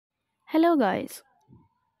Hello guys,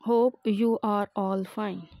 hope you are all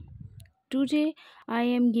fine. Today I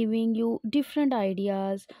am giving you different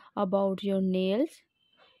ideas about your nails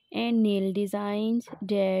and nail designs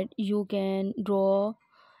that you can draw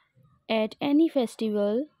at any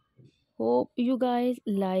festival. Hope you guys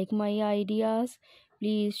like my ideas.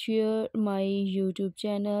 Please share my YouTube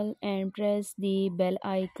channel and press the bell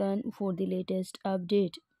icon for the latest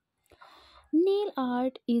update. Nail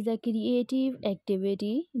art is a creative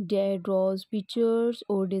activity that draws pictures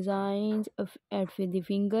or designs at the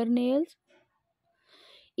fingernails.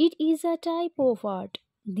 It is a type of art.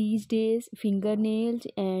 These days, fingernails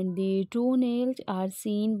and the toenails are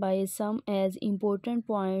seen by some as important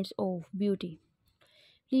points of beauty.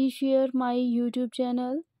 Please share my YouTube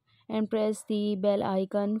channel and press the bell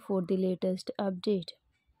icon for the latest update.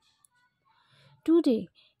 Today,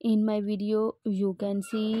 in my video, you can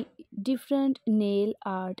see different nail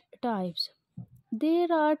art types. There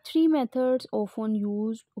are three methods often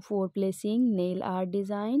used for placing nail art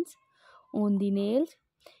designs on the nails.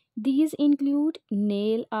 These include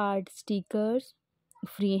nail art stickers,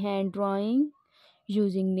 freehand drawing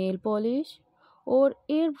using nail polish, or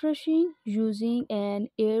airbrushing using an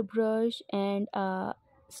airbrush and a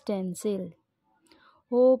stencil.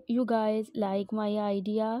 Hope you guys like my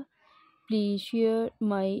idea. Please share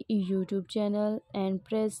my YouTube channel and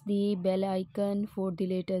press the bell icon for the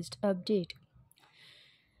latest update.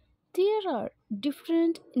 There are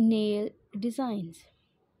different nail designs.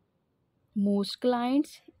 Most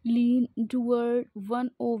clients lean toward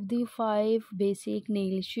one of the five basic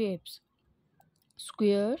nail shapes: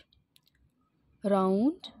 square,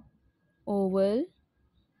 round, oval,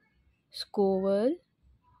 square,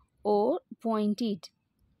 or pointed.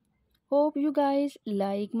 Hope you guys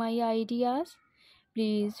like my ideas.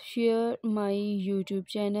 Please share my YouTube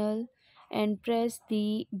channel and press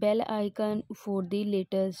the bell icon for the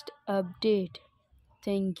latest update.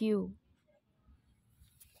 Thank you.